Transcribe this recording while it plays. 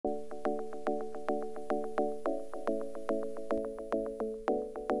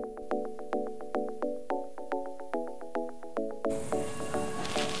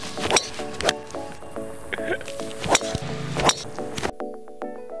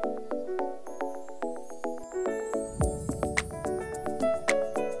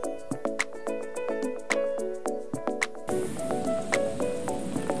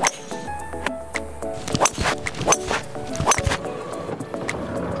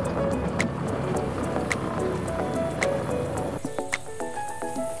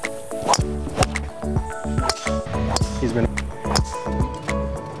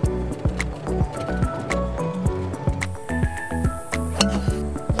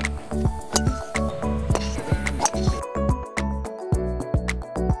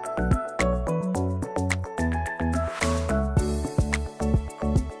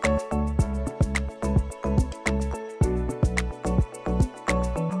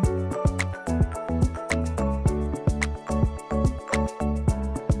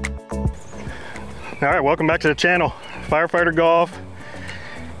All right, welcome back to the channel. Firefighter Golf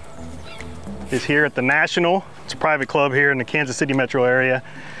is here at the National. It's a private club here in the Kansas City metro area.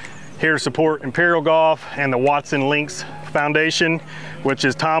 Here to support Imperial Golf and the Watson Links Foundation, which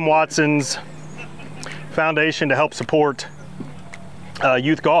is Tom Watson's foundation to help support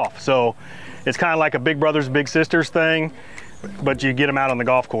youth golf. So it's kind of like a big brothers, big sisters thing, but you get them out on the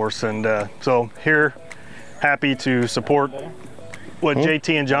golf course. And so here, happy to support what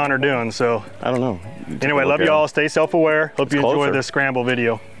JT and John are doing. So I don't know. Anyway, love y'all. Stay self-aware. Hope you enjoy this scramble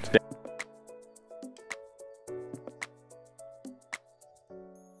video.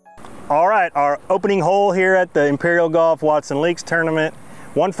 All right, our opening hole here at the Imperial Golf Watson Links tournament,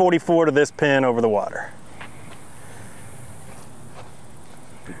 144 to this pin over the water.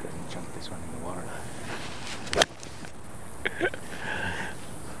 Jump this one in the water.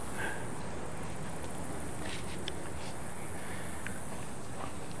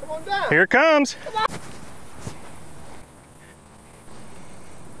 Come on down. Here it comes. Come on.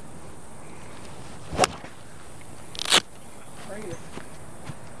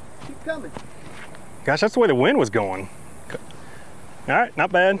 Keep coming. Gosh, that's the way the wind was going. All right,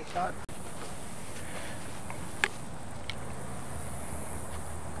 not bad.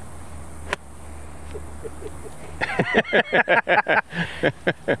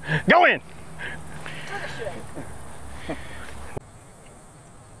 Go in.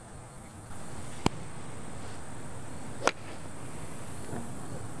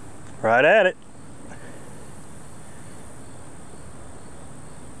 Right at it.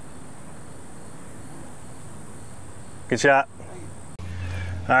 Good shot. All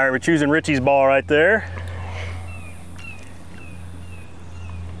right, we're choosing Richie's ball right there.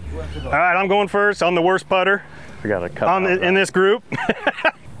 All right, I'm going first. I'm the worst putter We got a cut in this group.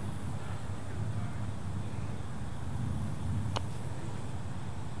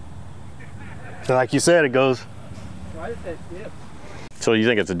 So like you said, it goes. Right at that dip. So you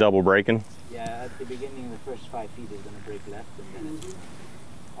think it's a double breaking? Yeah, at the beginning, the first 5 feet is going to break left, and then it's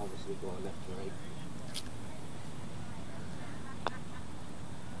obviously go left to right.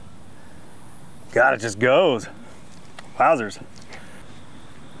 God, it just goes. Wowzers.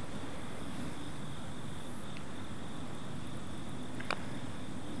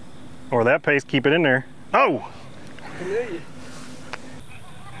 Or that pace, keep it in there. Oh!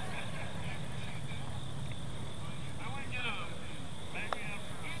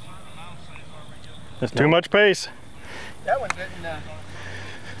 That's too much pace. That one didn't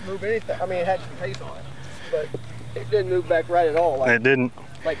move anything. I mean, it had some pace on it, but it didn't move back right at all. It didn't.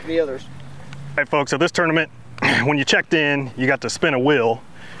 Like the others. All right, folks, so this tournament, when you checked in, you got to spin a wheel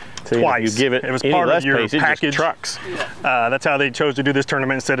twice. You give it was part of your pace, package. Trucks. That's how they chose to do this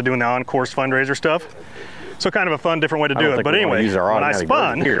tournament instead of doing the on-course fundraiser stuff. So kind of a fun, different way to do it. But anyway, when I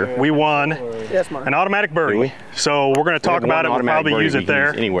spun, we won an automatic birdie. So we're going to talk about it. We'll probably use it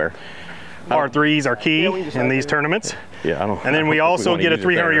there. Anywhere. Par threes are key in these tournaments. Yeah, I don't. And then we also get a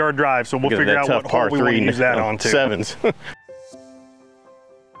 300-yard drive. So we'll figure out what hole we want to use that on too. Sevens.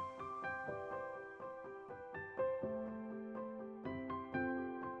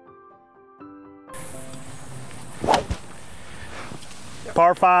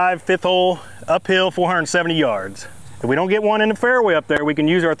 Par 5, 5th hole, uphill, 470 yards. If we don't get one in the fairway up there, we can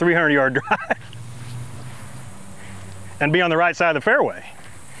use our 300-yard drive and be on the right side of the fairway.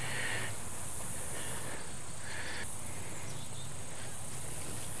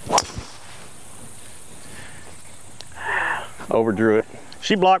 Overdrew it.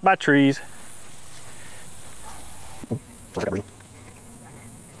 She blocked by trees.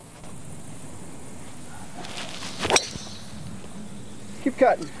 Keep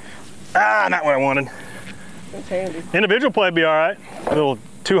cutting. Ah, not what I wanted. That's handy. Individual play would be all right. A little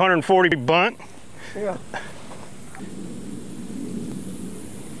 240 bunt. Yeah.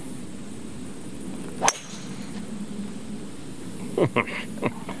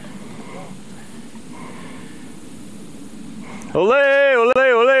 Ole, ole,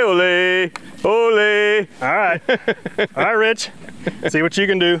 ole, ole, ole. All right. All right, Rich. See what you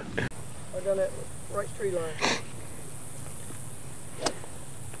can do. Right down that right tree line.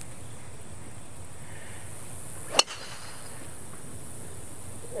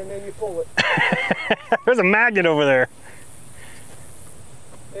 And then you pull it. There's a magnet over there.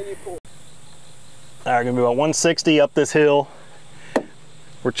 Then you pull it. All right, gonna be about 160 up this hill.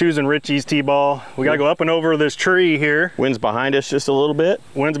 We're choosing Richie's T-ball. We gotta go up and over this tree here. Wind's behind us just a little bit.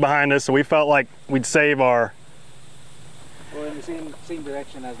 Wind's behind us, so we felt like we'd save our We're in the same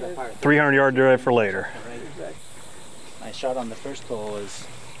direction as the fire. 300-yard drive for later. Right. My shot on the first hole was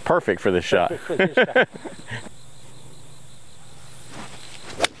Perfect for this shot. for this shot.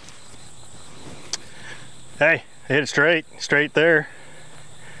 Hey, hit it straight there.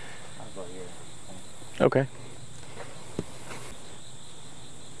 I'll go here. Okay.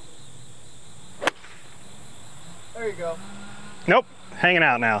 There you go. Nope, hanging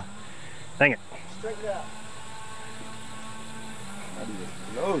out now. Dang it. Straighten it out.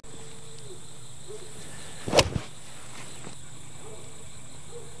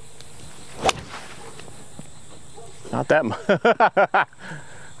 Not that much.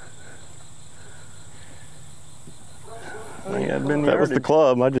 That was the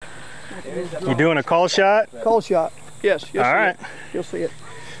club. You doing a call shot? Call shot. Yes. You'll All see right. it. You'll see it.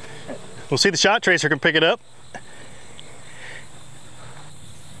 We'll see the shot tracer can pick it up.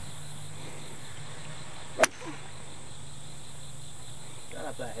 Shut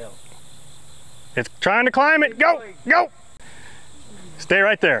up that hill. It's trying to climb it. Go, go. Stay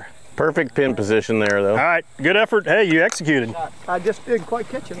right there. Perfect pin position there, though. All right, good effort. Hey, you executed. I just didn't quite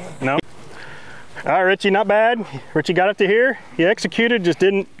catch it. No. All right, Richie, not bad. Richie got up to here. He executed, just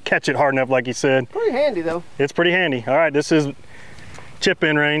didn't catch it hard enough like he said. Pretty handy though. It's pretty handy. All right, this is chip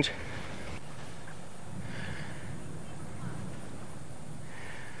in range.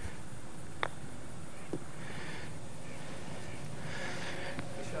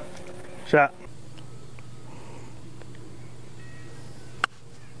 Shot.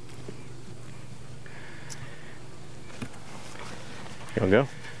 Here we go.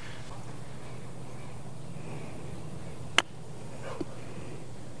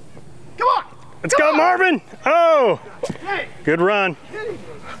 Come on! Let's go, Marvin! Oh! Hey! Good run.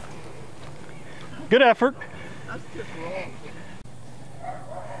 Good effort. That's just wrong.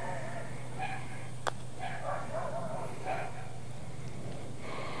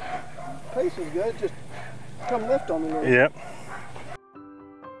 Pace is good. Just come lift on me a little. Yep.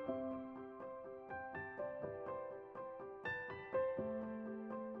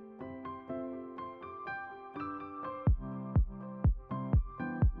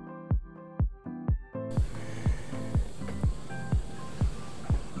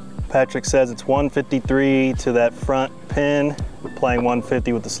 Patrick says it's 153 to that front pin. We're playing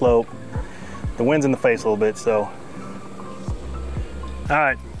 150 with the slope. The wind's in the face a little bit, so. All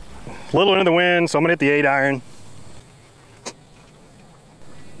right, a little into the wind, so I'm gonna hit the 8-iron.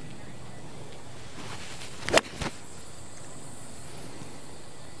 Come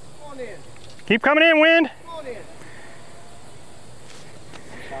on in. Keep coming in, wind. Come on in.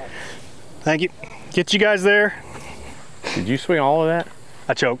 Thank you. Get you guys there. Did you swing all of that?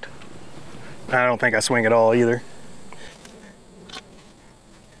 I choked. I don't think I swing at all either.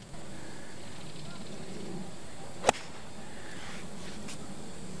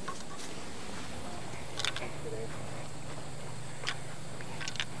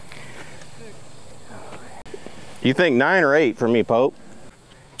 You think 9 or 8 for me, Pope?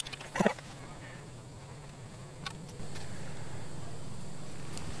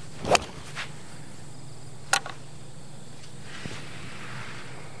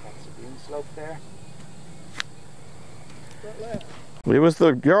 Slope there. It was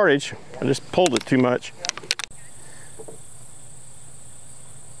the yardage. I just pulled it too much.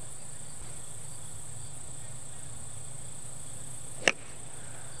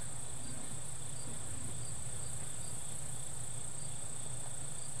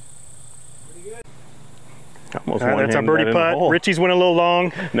 Almost All right, that's our birdie putt. Richie's went a little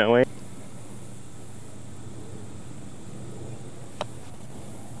long. No way.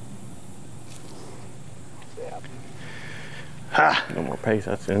 Ha! No more pace,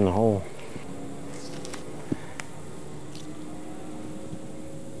 that's in the hole.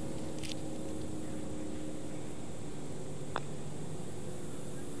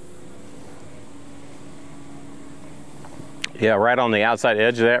 Yeah, right on the outside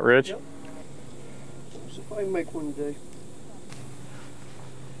edge of that ridge. Yep. So if I can make one today.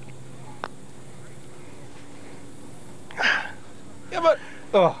 Yeah, but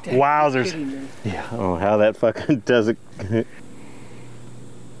Wowzers. Yeah, I don't know how that fucking does it.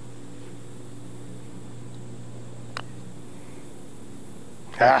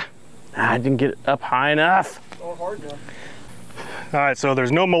 I didn't get it up high enough. all hard enough. All right, so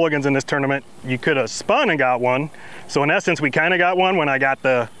there's no mulligans in this tournament. You could have spun and got one. So in essence, we kind of got one when I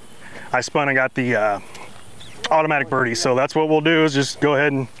spun and got the automatic birdie. So that's what we'll do, is just go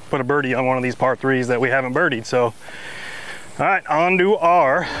ahead and put a birdie on one of these par 3s that we haven't birdied. So, all right, on to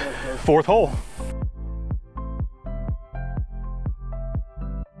our 4th hole.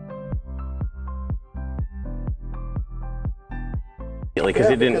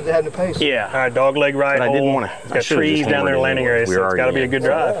 Because it didn't. Because they had the pace. Yeah. All right, dog leg right But I hole. didn't want to. It's got trees down there, landing area, so it's got to be a good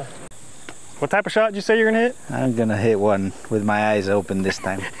drive. Yeah. What type of shot did you say you're gonna hit? I'm gonna hit one with my eyes open this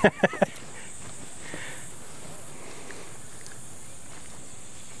time.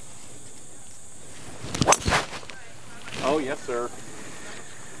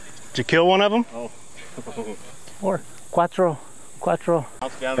 Did you kill one of them? Oh. Or quattro. Got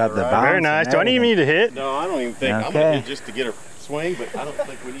the Very nice. Do I even need to hit? No, I don't even think. I'm going to hit just to get her swing, but I don't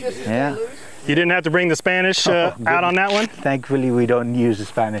think we need to hit. Yeah. You didn't have to bring the Spanish out on that one? Thankfully, we don't use the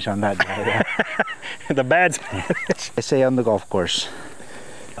Spanish on that guy. The bad Spanish. I say on the golf course.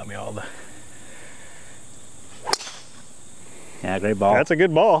 Got me all the... Yeah, great ball. That's a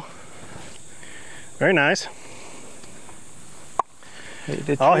good ball. Very nice.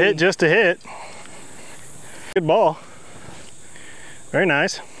 I'll hit just to hit. Good ball. Very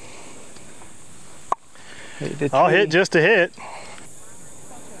nice. I'll hit just to hit.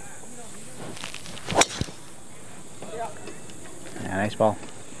 Yeah, nice ball.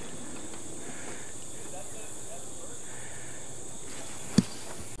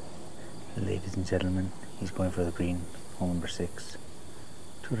 Ladies and gentlemen, he's going for the green, hole number 6.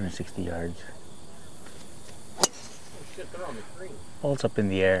 260 yards. Oh shit, they're on the green. Ball's up in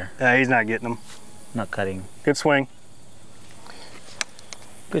the air. He's not getting them. Not cutting. Good swing.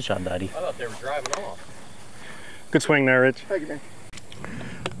 Good shot, Daddy. I thought they were driving off. Good swing there, Rich. Thank you, man.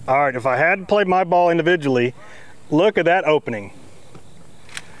 All right, if I had played my ball individually, look at that opening.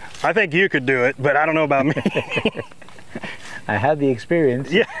 I think you could do it, but I don't know about me. I had the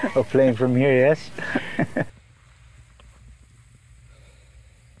experience of playing from here, yes.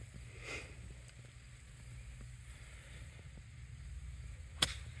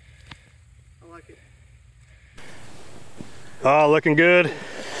 I like it. Oh, looking good.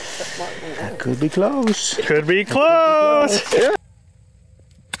 That could be close. Could be close.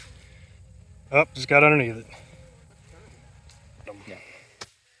 Oh, just got underneath it. Yeah.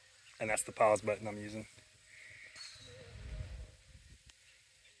 And that's the pause button I'm using.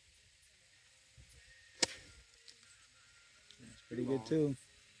 That's pretty good too.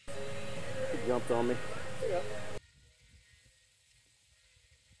 He jumped on me.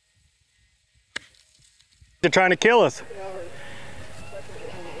 They're trying to kill us.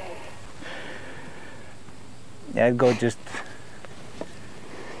 Yeah, I'd go just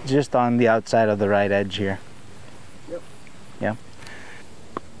on the outside of the right edge here. Yep. Yeah.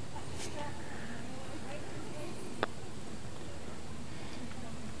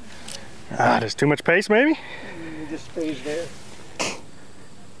 There's too much pace, maybe? You just stays there.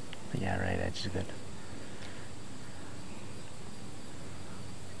 But yeah, right edge is good.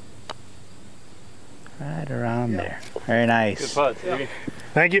 Right around there. Very nice. Good putt, Stevie.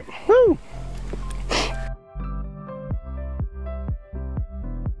 Thank you. Woo!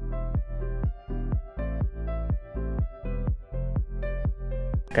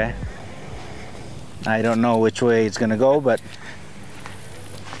 Okay. I don't know which way it's gonna go, but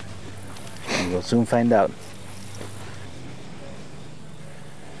we'll soon find out.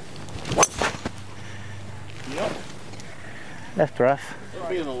 Yep. Left rough. It'll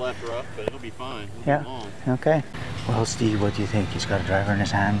be in the left rough, but it'll be fine. It'll Yeah. be long. Okay. Well, Steve, what do you think? He's got a driver in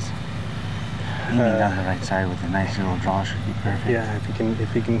his hands. Aiming down the right side with a nice little draw should be perfect. Yeah, if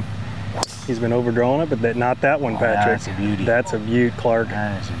he can. He's been overdrawing it, but not that one, Patrick. That's a beauty. That's a beaut, Clark.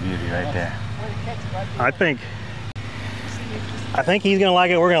 That is a beauty right there. I think he's gonna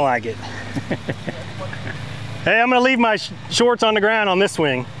like it. We're gonna like it. Hey, I'm gonna leave my shorts on the ground on this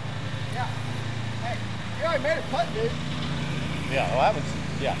swing. Yeah. Hey, you already made a putt, dude. Yeah, well, I haven't.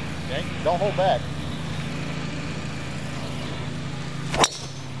 Yeah. Okay. Don't hold back.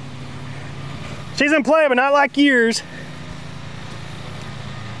 She's in play, but not like yours.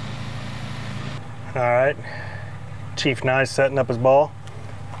 All right. Chief Nice setting up his ball.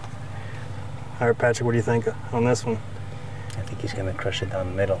 All right, Patrick, what do you think on this one? I think he's gonna crush it down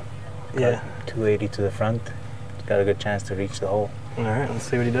the middle. Yeah. 280 to the front. He's got a good chance to reach the hole. All right, let's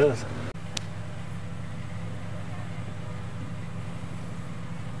see what he does.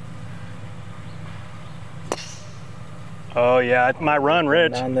 Oh yeah, it might run,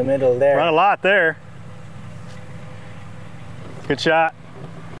 Rich. Down the middle there. Run a lot there. Good shot.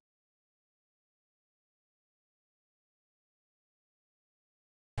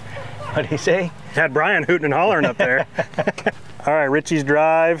 What'd he say? Had Brian hooting and hollering up there. All right, Richie's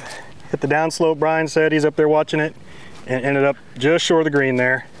drive. Hit the downslope, Brian said. He's up there watching it and ended up just short of the green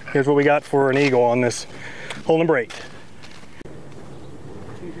there. Here's what we got for an eagle on this hole number 8.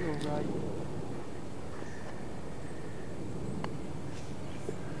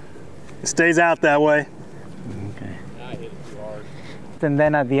 It stays out that way. Okay. I hit it too hard. And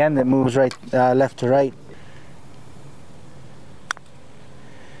then at the end it moves right, left to right.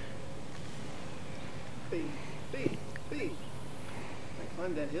 Speed. I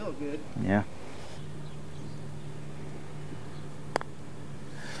climbed that hill good. Yeah.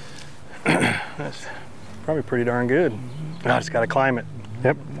 That's probably pretty darn good. I just got to climb it.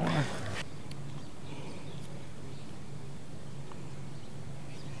 Yep. More.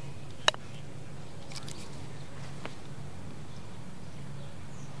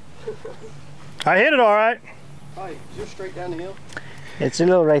 I hit it all right. Oh, just straight down the hill. It's a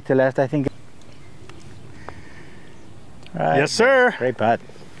little right to left, I think. Right. Yes, sir. Great putt.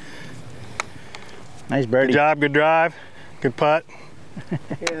 Nice birdie. Good job, good drive, good putt. Yeah,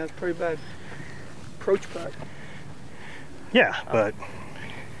 that's pretty bad. Approach putt. Yeah, but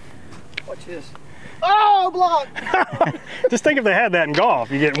Watch this. Oh, block! just think if they had that in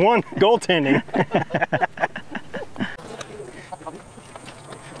golf. You get one goaltending.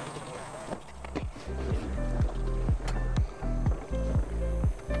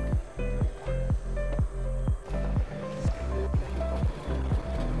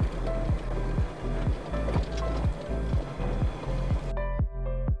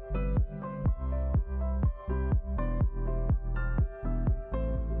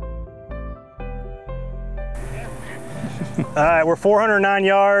 All right, we're 409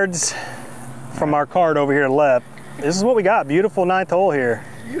 yards from our cart over here to the left. This is what we got. Beautiful ninth hole here.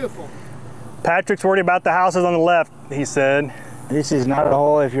 Beautiful. Patrick's worried about the houses on the left, he said. This is not a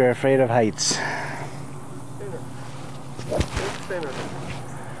hole if you're afraid of heights. Spinner.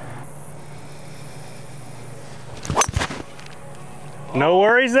 No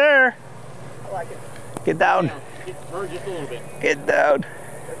worries there. I like it. Get down. Turn just a little bit. Get down.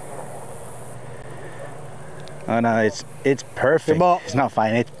 Oh no, it's perfect. Good ball. It's not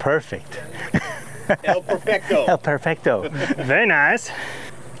fine, it's perfect. El Perfecto. El perfecto. Very nice.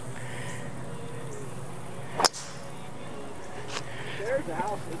 There's the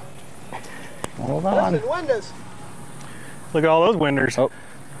house. Hold on. Listen, windows. Look at all those winders. Oh.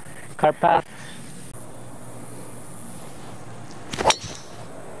 Cart path.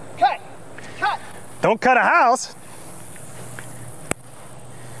 Cut! Cut! Don't cut a house.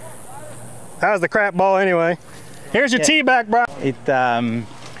 That was the crap ball anyway. Here's your tee back, bro. It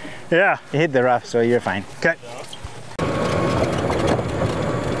Yeah. hit the rough, so you're fine. Okay.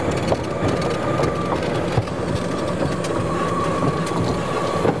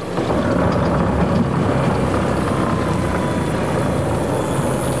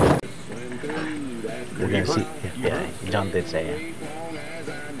 You're gonna see. Yeah, John did say it.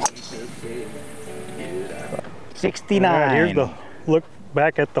 69. All right, here's the look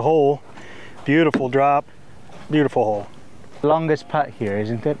back at the hole. Beautiful drop. Beautiful hole. Longest putt here,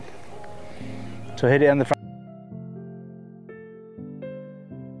 isn't it? So hit it on the front.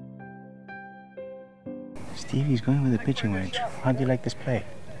 Stevie's going with a pitching wedge. How do you like this play?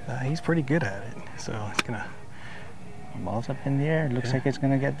 He's pretty good at it, so it's gonna. Ball's up in the air. Looks like it's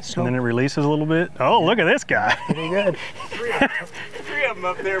gonna get the And slope. then it releases a little bit. Oh, look at this guy. Pretty good. Three of them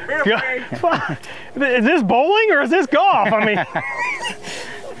up there. Is this bowling or is this golf? I mean,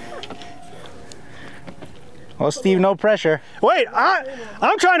 Well, Steve, no pressure. wait,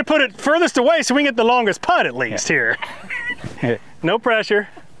 I'm trying to put it furthest away so we can get the longest putt at least here. No pressure.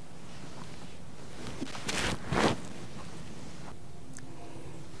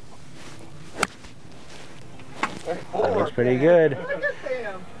 That looks pretty good.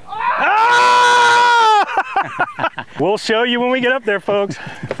 Ah! We'll show you when we get up there, folks.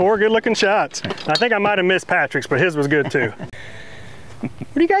 4 good-looking shots. I think I might have missed Patrick's, but his was good too. What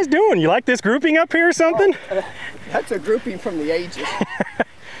are you guys doing? You like this grouping up here or something? That's a grouping from the ages.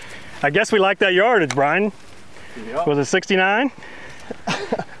 I guess we like that yardage, Brian. Yep. Was it 69?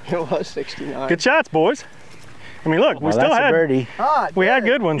 It was 69. Good shots, boys. I mean, look, we Well, still that's a had birdie. we had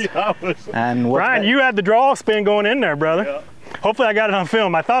good ones. And what's Brian, that? you had the draw spin going in there, brother. Hopefully I got it on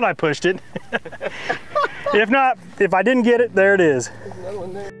film. I thought I pushed it. If not, if I didn't get it, there it is. There's another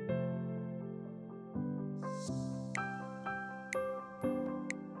one there.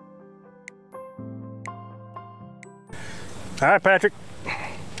 All right, Patrick.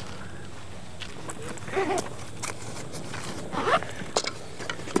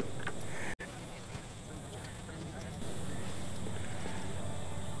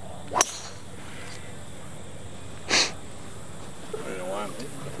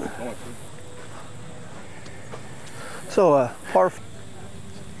 So,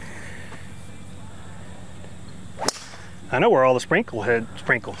 I know where all the sprinkler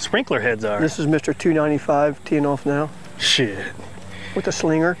heads are. this is Mr. 295 teeing off now Shit. with a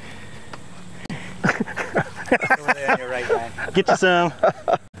slinger. Over there on your right, Ryan. Get you some.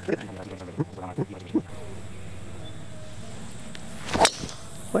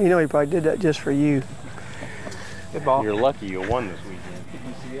 Well, you know he probably did that just for you. Good ball. You're lucky you won this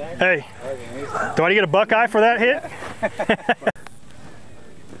weekend. Hey, do I get a Buckeye for that hit?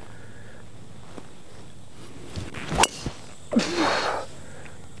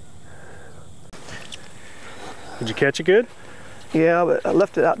 Did you catch it good? Yeah, but I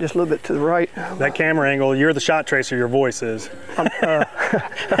left it out just a little bit to the right. That camera angle, you're the shot tracer, your voice is.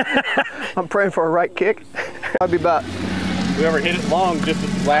 I'm praying for a right kick. I'd be about. Whoever hit it long, just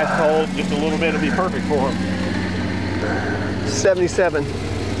the last hole, just a little bit, it'll be perfect for him. 77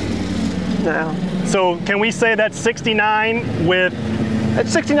 now. So can we say that's 69 with...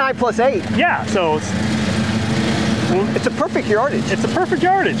 It's 69 plus 8. Yeah, so It's a perfect yardage. it's a perfect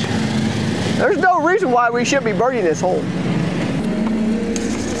yardage. There's no reason why we should be birdieing this hole.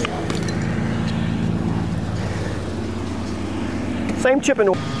 Same chip and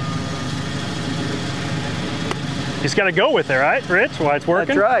You just got to go with it, right, Rich? Why it's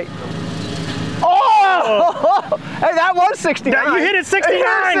working? That's right. Oh! Hey, that was 69. You hit it 69, You hit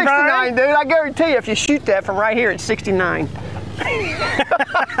it 69, Brian. dude. I guarantee you, if you shoot that from right here, it's 69.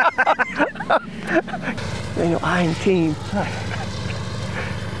 Daniel, I am team.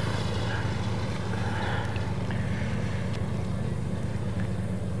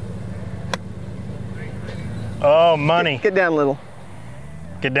 Oh, money. Get down a little.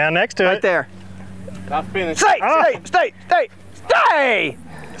 Get down next to Right it. there. Stop spinning. Stay, Oh. stay, stay, stay, stay!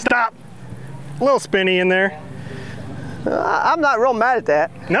 Stop. A little spinny in there. I'm not real mad at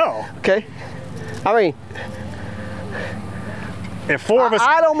that, No. okay? I mean, If four of us...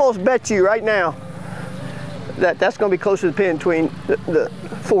 I'd almost bet you right now that that's going to be closer to the pin between the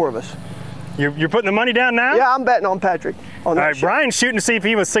four of us. You're putting the money down now? Yeah, I'm betting on Patrick. On All that right, shot. Brian's shooting to see if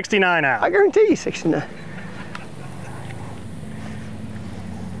he was 69 out. I guarantee you 69.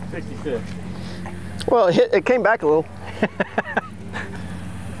 66. Well, it came back a little.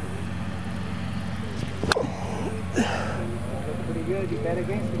 Pretty good. He bet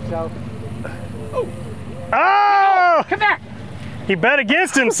against himself. Oh! Come back. He bet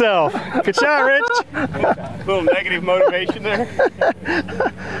against himself. Good shot, Rich. A little negative motivation there.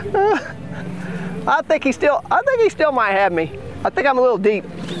 I think he still might have me. I think I'm a little deep.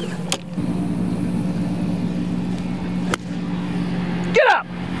 Get up!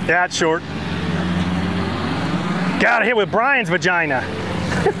 Yeah, it's short. Got hit with Brian's vagina.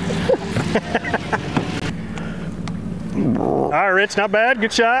 All right, Rich, not bad.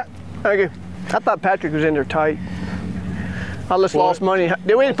 Good shot. Thank you. I thought Patrick was in there tight. I just lost money.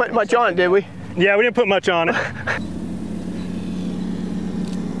 We didn't put much on it, did we? Yeah, we didn't put much on it.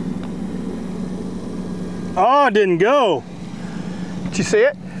 Oh, it didn't go. Did you see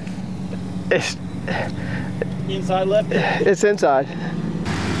it? It's Inside left. it's inside.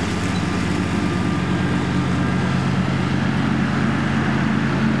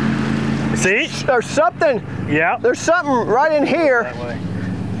 See? There's something. Yeah. There's something right in here That way.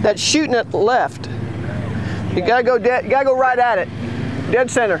 that's shooting it left. You gotta go dead. You gotta go right at it. Dead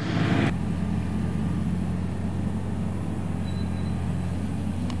center.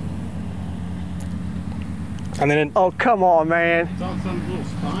 And then it, Oh, come on, man. It's on some little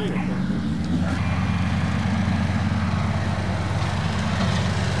spine or something.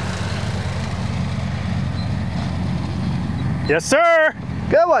 yes, sir.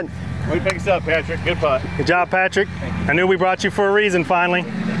 Good one. Way to pick us up, Patrick. Good putt. Good job, Patrick. I knew we brought you for a reason, finally.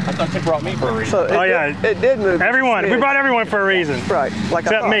 I thought you brought me for a reason. So it, Oh, yeah. it did move. Everyone. We It- brought everyone for a reason. Right. Like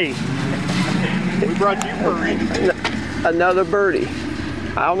I Except thought. me. We brought you for a reason. Another birdie.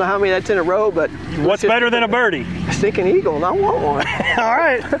 I don't know how many that's in a row, but What's better than a birdie? stinking eagle, and I want one. All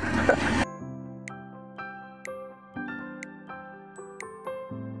right.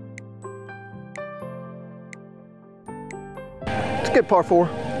 It's a good par four.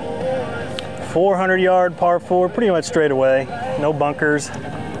 400-yard par 4, pretty much straight away. No bunkers. It's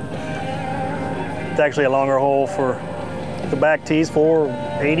actually a longer hole for the back tees,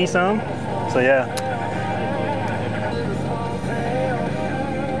 480 some. So yeah.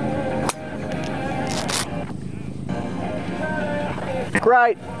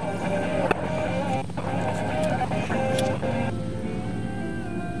 Right.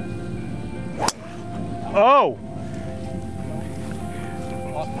 Oh.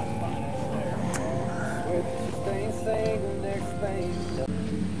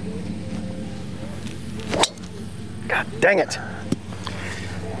 God dang it.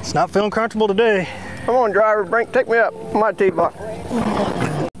 It's not feeling comfortable today. Come on, driver. Take me up. My tee box.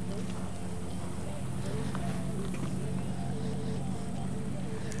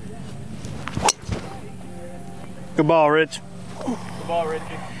 Good ball, Rich. Good ball, Richie.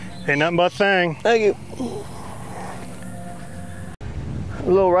 Ain't nothing but a thing. Thank you. A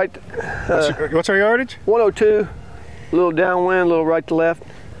little right. What's our yardage? 102. A little downwind, a little right to left.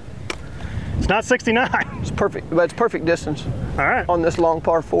 It's not 69. It's perfect, but it's perfect distance All right. on this long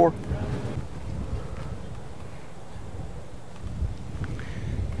par four.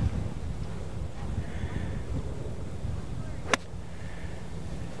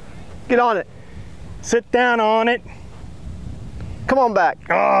 Get on it. Sit down on it. Come on back. Oh,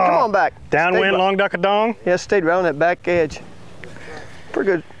 Come on back. Downwind, long duck a dong. Yeah, stayed right on that back edge.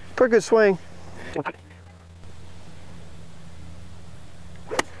 Pretty good swing.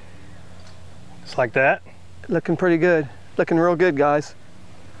 Just like that. Looking pretty good. Looking real good, guys.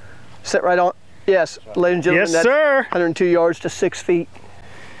 Set right on. Yes, ladies and gentlemen. Yes, sir. 102 yards to 6 feet.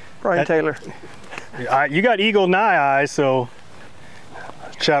 Brian Taylor. You got eagle and eye eyes, so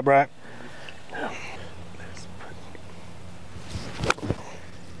shot, Brian.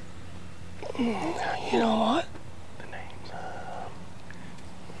 You know what? The name's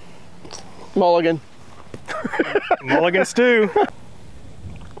Mulligan. Mulligan stew.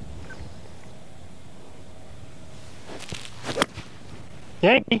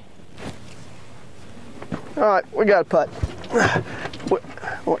 Yankee. All right, we got a putt.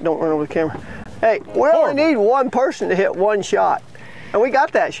 Don't run over the camera. Hey, we only need one person to hit one shot, and we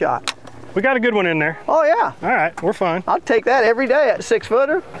got that shot. We got a good one in there. Oh yeah. All right, we're fine. I'll take that every day at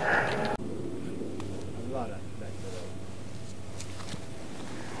 6-footer.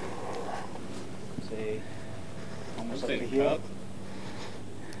 Say, almost up to here.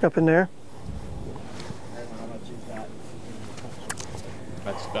 Up in there. How much is that?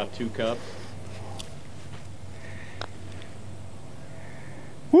 That's about 2 cups.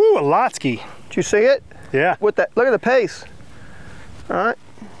 Woo, a Lotsky. Did you see it? Yeah. With that, look at the pace. All right.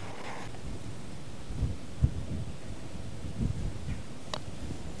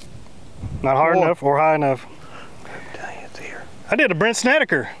 Not hard enough or high enough. Dang, it's here. I did a Brent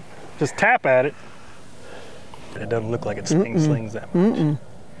Snedeker. Just tap at it. It doesn't look like it slings that much.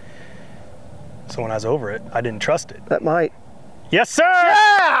 So when I was over it, I didn't trust it. That might. Yes, sir!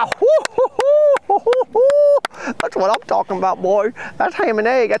 Yeah! That's what I'm talking about, boy. That's ham and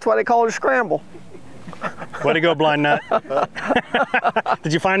egg. That's why they call it a scramble. Way to go, blind nut.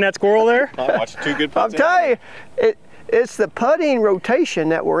 Did you find that squirrel there? I watched 2 good putts. I'm telling you, it's the putting rotation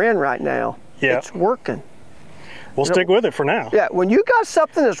that we're in right now. Yeah. It's working. We'll stick with it for now. Yeah, when you got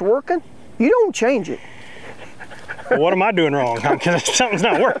something that's working, you don't change it. Well, what am I doing wrong? Because something's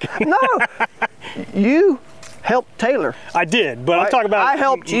not working. No, you helped Taylor. I did, but I'm talking about... I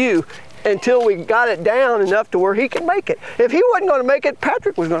helped you until we got it down enough to where he could make it. If he wasn't going to make it,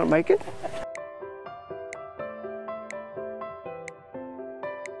 Patrick was going to make it.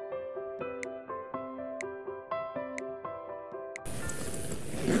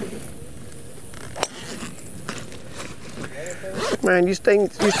 Man, you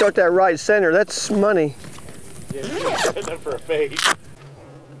start that right center, that's money. Yeah, that for a fade.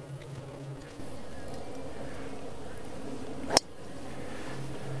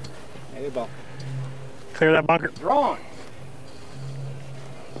 Hey, ball. Clear that bunker. Drawn.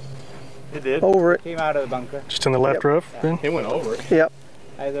 It did. Over it. Came out of the bunker. Just in the left roof, then? It went over it. Yep.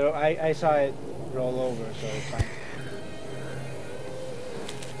 I saw it roll over, so it's fine.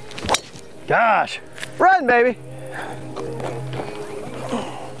 Gosh. Run, baby.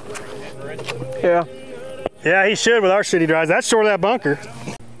 Yeah. Yeah, he should with our shitty drives. That's short of that bunker.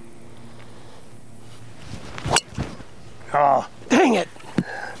 Oh, Dang it.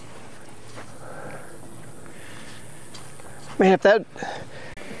 Man, if that...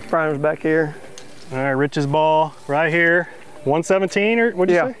 Brian was back here. all right, Rich's ball right here. 117 or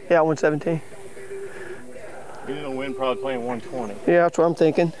what'd you say? Yeah, 117. Getting a win, probably playing 120. Yeah, that's what I'm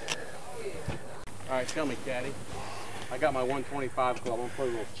thinking. All right, tell me, caddy. I got my 125 club. I'm gonna play a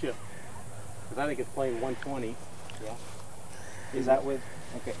little chip. Because I think it's playing 120. Yeah. Is that with?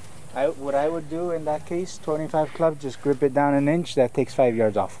 Okay. What I would do in that case, 25 club, just grip it down an inch. That takes 5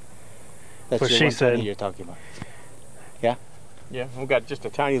 yards off. That's What your she 120 said. you're talking about. Yeah, we've got just a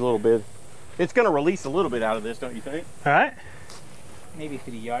tiny little bit. It's gonna release a little bit out of this, don't you think? All right. Maybe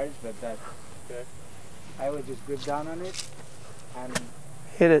 3 yards, but that. Okay. I would just grip down on it and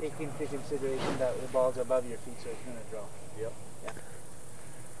Hit it. take into consideration that the ball's above your feet, so it's gonna draw. Yep. Yeah.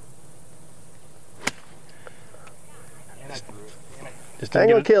 And I threw it. Just Ain't didn't,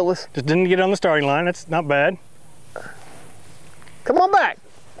 gonna kill us. just didn't get on the starting line. That's not bad. Come on back.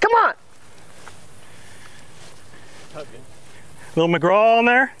 Come on. Little McGraw on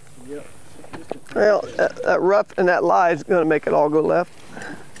there. Well, that rough and that lie is gonna make it all go left.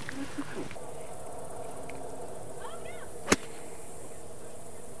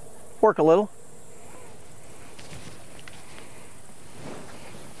 Work a little.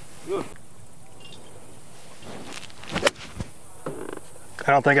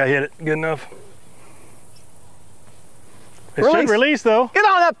 I don't think I hit it good enough. It Release. should release though. Get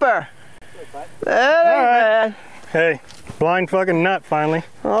on up there. That ain't bad. Hey, blind fucking nut finally.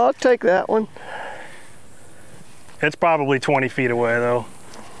 I'll take that one. It's probably 20 feet away though.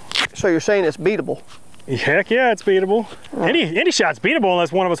 So you're saying it's beatable? Heck yeah, it's beatable. Right. Any shot's beatable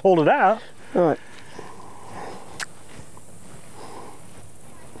unless one of us hold it out. All right.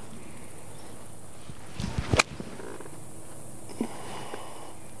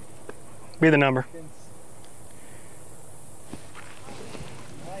 Be the number.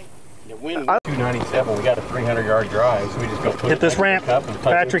 The wind 297. We got a 300-yard drive, so we just go put hit this ramp.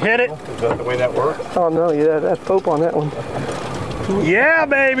 Patrick, hit it. Is that the way that works? Oh no, yeah, that's Pope on that one. Yeah,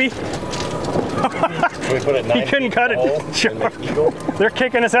 baby. So we put it 90 he couldn't cut it. Sure. They're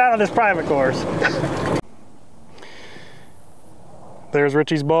kicking us out of this private course. There's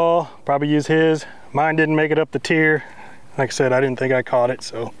Richie's ball. Probably use his. Mine didn't make it up the tier. Like I said, I didn't think I caught it,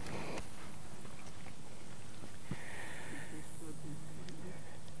 so.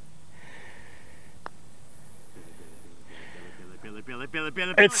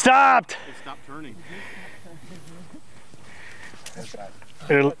 It stopped. It stopped turning.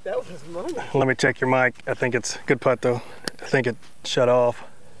 That was his money. Let me check your mic. I think it's good putt though. I think it shut off.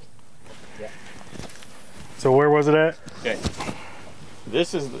 Yeah. So where was it at? Okay.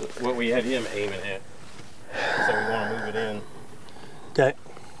 This is what we had him aiming at. So we want to move it in. Okay.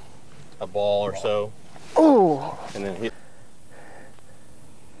 A ball or so. Oh. And then hit.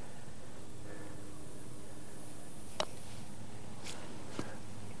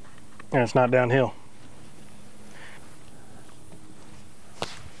 And it's not downhill.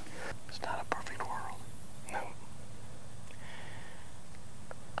 It's not a perfect world. No.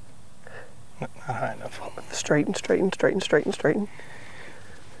 Not high enough. Straighten, straighten, straighten, straighten, straighten.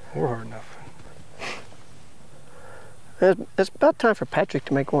 We're hard enough. It's about time for Patrick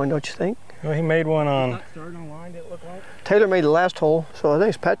to make one, don't you think? Well, he made one on. It looked like. Taylor made the last hole, so I think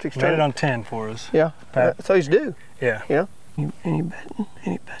it's Patrick's turn. Made it on 10 for us. Yeah. Pat. So he's due. Yeah. Yeah. Any betting?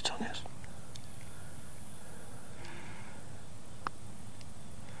 Any bets on this?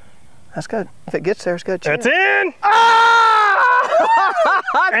 That's good. If it gets there, it's good. That's in! Ah!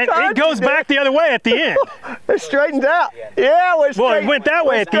 And it goes back the other way at the end. It straightened out. Yeah, Well, it went that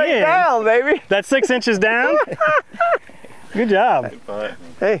way at the end. Down, baby. That's 6 inches down. Good job.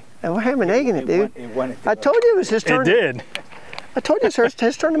 Hey, we're ham and egging it, dude. I told you it was his turn. It did. I told you it's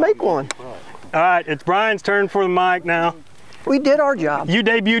his turn to make one. All right, it's Brian's turn for the mic now. We did our job. You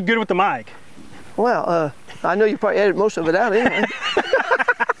debuted good with the mic. Well, I know you probably edited most of it out anyway.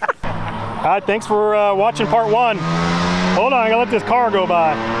 All right, thanks for watching part 1. Hold on, I gotta let this car go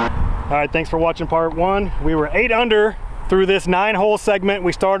by. All right, thanks for watching part 1. We were 8 under through this 9-hole segment.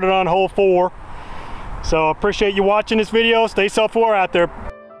 We started on hole 4. So appreciate you watching this video. Stay self-aware out there.